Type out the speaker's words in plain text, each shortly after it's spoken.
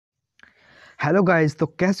Hello guys, तो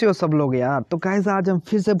कैसे हो सब लोग यार। तो गाइस आज हम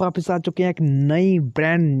फिर से वापस आ चुके हैं एक नई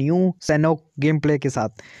ब्रांड न्यू सैनो गेम प्ले के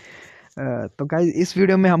साथ। तो गाइस इस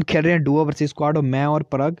वीडियो में हम खेल रहे हैं डुओ वर्सेस स्क्वाड और मैं और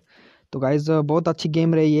परग। तो गाइस बहुत अच्छी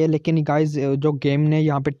गेम रही है, लेकिन गाइस जो गेम ने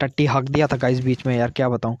यहाँ पे टट्टी हक दिया था गाइस बीच में, यार क्या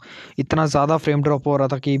बताऊँ। इतना ज़्यादा फ्रेम ड्रॉप हो रहा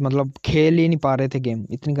था कि मतलब खेल ही नहीं पा रहे थे गेम,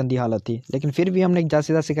 इतनी गंदी हालत थी। लेकिन फिर भी हमने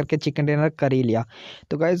जैसे तैसे करके चिकन डिनर कर ही लिया।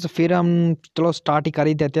 तो गाइस फिर हम चलो स्टार्ट ही कर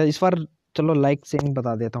ही देते हैं इस बार। चलो लाइक सेम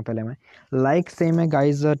बता देता हूँ पहले मैं। लाइक सेम है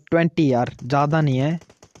गाइज 20 यार, ज़्यादा नहीं है।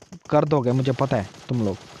 कर दोगे मुझे पता है तुम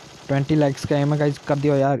लोग। 20 लाइक्स का एम है गाइज, कर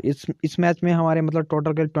दियो यार। इस मैच में हमारे मतलब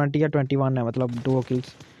टोटल किल 20 या 21 है, मतलब 2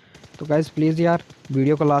 किल्स। तो गाइज प्लीज़ यार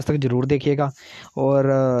वीडियो को लास्ट तक ज़रूर देखिएगा।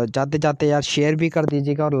 और जाते जाते यार शेयर भी कर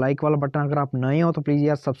दीजिएगा, और लाइक वाला बटन अगर आप नए हो तो प्लीज़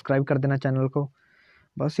यार सब्सक्राइब कर देना चैनल को।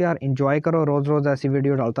 बस यार इंजॉय करो, रोज़ रोज़ ऐसी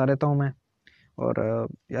वीडियो डालता रहता हूँ मैं। और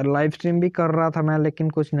यार लाइव स्ट्रीम भी कर रहा था मैं, लेकिन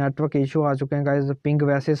कुछ नेटवर्क इशू आ चुके हैं गाइस। पिंग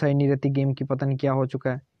वैसे सही नहीं रहती गेम की, पता नहीं क्या हो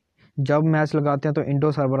चुका है। जब मैच लगाते हैं तो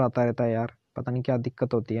इंडो सर्वर आता रहता है यार, पता नहीं क्या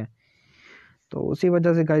दिक्कत होती है। तो उसी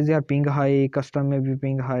वजह से गाइस यार पिंग हाई, कस्टम में भी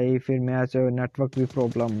पिंग हाई, फिर मैच नेटवर्क भी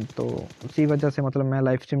प्रॉब्लम। तो उसी वजह से मतलब मैं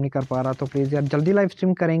लाइव स्ट्रीम नहीं कर पा रहा। तो प्लीज़ यार जल्दी लाइव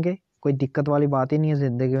स्ट्रीम करेंगे, कोई दिक्कत वाली बात ही नहीं है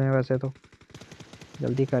ज़िंदगी में, वैसे तो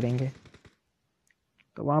जल्दी करेंगे।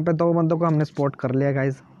 तो वहाँ पे 2 बंदों को हमने स्पॉट कर लिया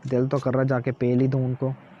गाइस। दिल तो कर रहा जाके पेल ही दूँ उनको,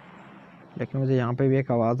 लेकिन मुझे यहाँ पे भी एक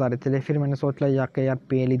आवाज़ आ रही थी। फिर मैंने सोच लिया जाके यार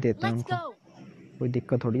पेल ही देते हैं उनको, कोई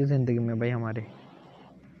दिक्कत थोड़ी है ज़िंदगी में भाई हमारे।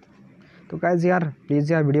 तो गाइस यार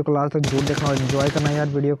प्लीज़ यार वीडियो को लास्ट तक जरूर देखना और इन्जॉय करना यार।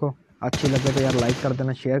 वीडियो को अच्छी लगे तो यार लाइक कर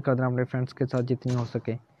देना, शेयर कर देना अपने फ्रेंड्स के साथ जितनी हो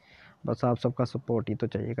सके। बस आप सबका सपोर्ट ही तो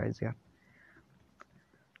चाहिए गाइस यार।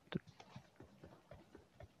 तो,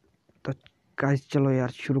 तो गाइस चलो यार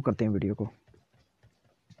शुरू करते हैं वीडियो को।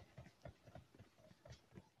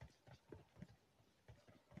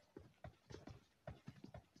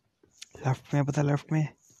 लेफ्ट में पता, लेफ्ट में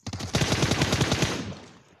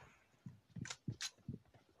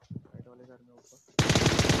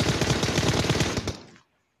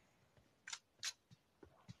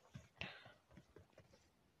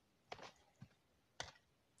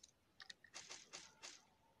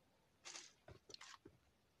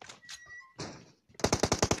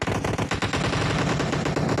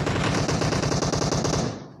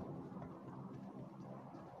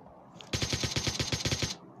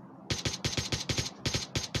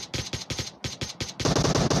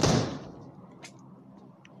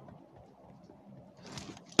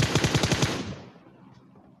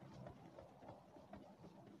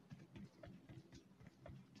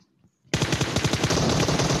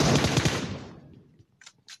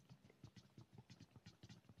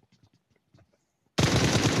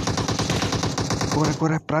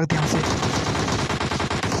कोरे प्राग ध्यान से।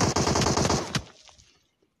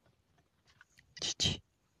 जी जी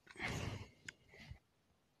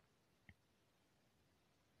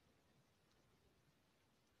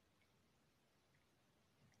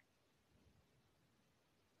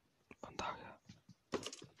बंदा आ गया।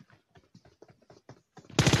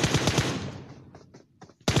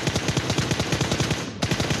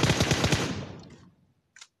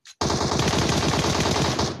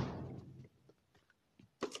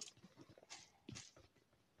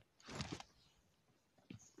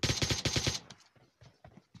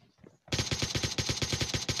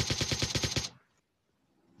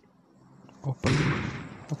 Open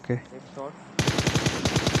okay. एक शॉट।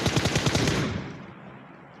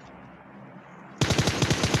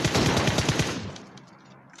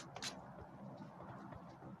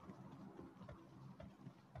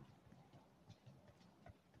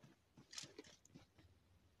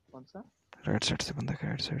 कौन सा? राइट साइड से बंदा,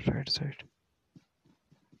 राइट साइड राइट साइड।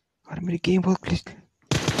 अरे मेरी गेम बहुत क्लिच।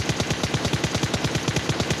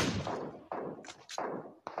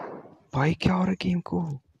 भाई क्या हो रहा है गेम को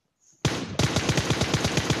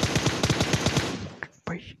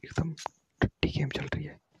भाई, एकदम टट्टी गेम चल रही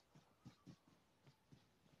है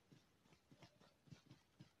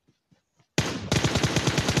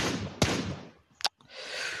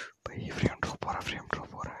भाई। फ्रेम ड्रॉप हो रहा है, फ्रेम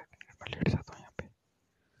ड्रॉप हो रहा है। मैं लेट जाता हूँ यहाँ पे।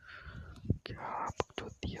 क्या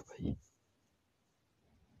बकचोदी है भाई।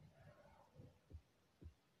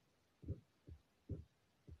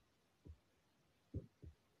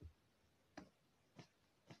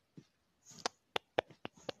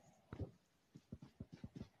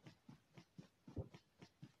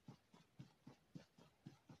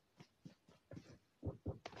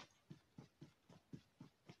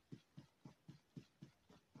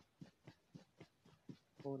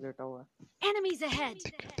 वो लेटा हुआ है। Enemies ahead!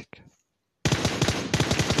 ठीक है ठीक है।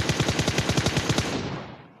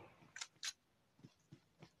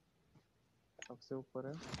 सबसे ऊपर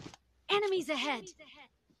है। Enemies ahead!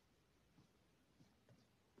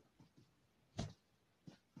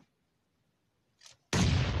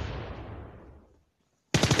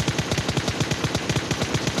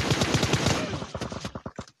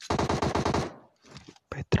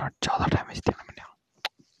 ज्यादा डैमेज दिया ना मैंने।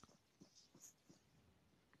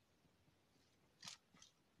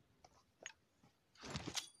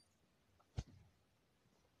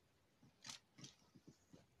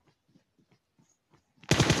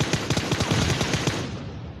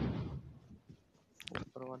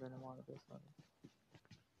 ऊपर वाले ने मार दिया सारे।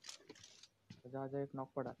 जा जा, एक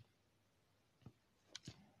नॉक पड़ा।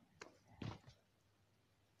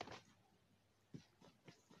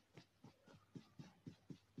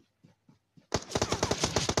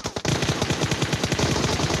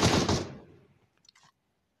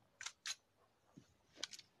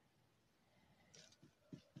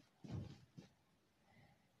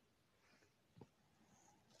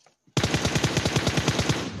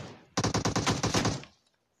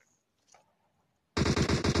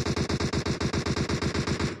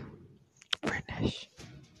 फिनिश।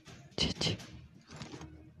 जी जी।